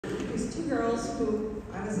these two girls who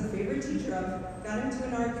I was a favorite teacher of got into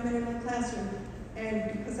an argument in my classroom,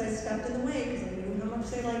 and because I stepped in the way, because I knew how much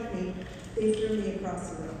they liked me, they threw me across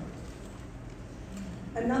the room.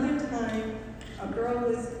 Another time, a girl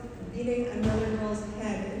was beating another girl's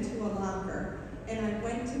head into a locker, and I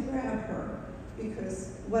went to grab her,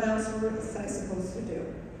 because what else was I supposed to do?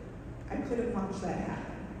 I couldn't watch that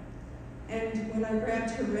happen. And when I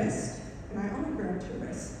grabbed her wrist, and I only grabbed her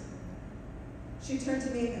wrist, she turned to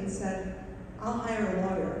me and said, "I'll hire a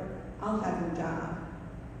lawyer. I'll have your job."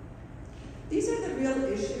 These are the real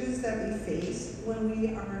issues that we face when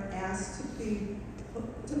we are asked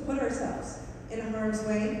to put ourselves in harm's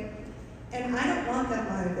way. And I don't want that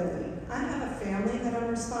liability. I have a family that I'm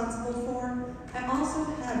responsible for. I also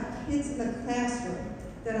have kids in the classroom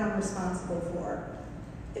that I'm responsible for.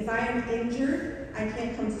 If I am injured, I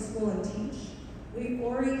can't come to school and teach. We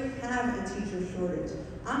already have a teacher shortage.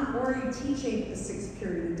 I'm already teaching a 6th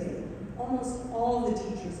period a day. Almost all the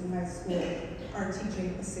teachers in my school are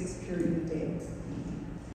teaching a 6th period a day.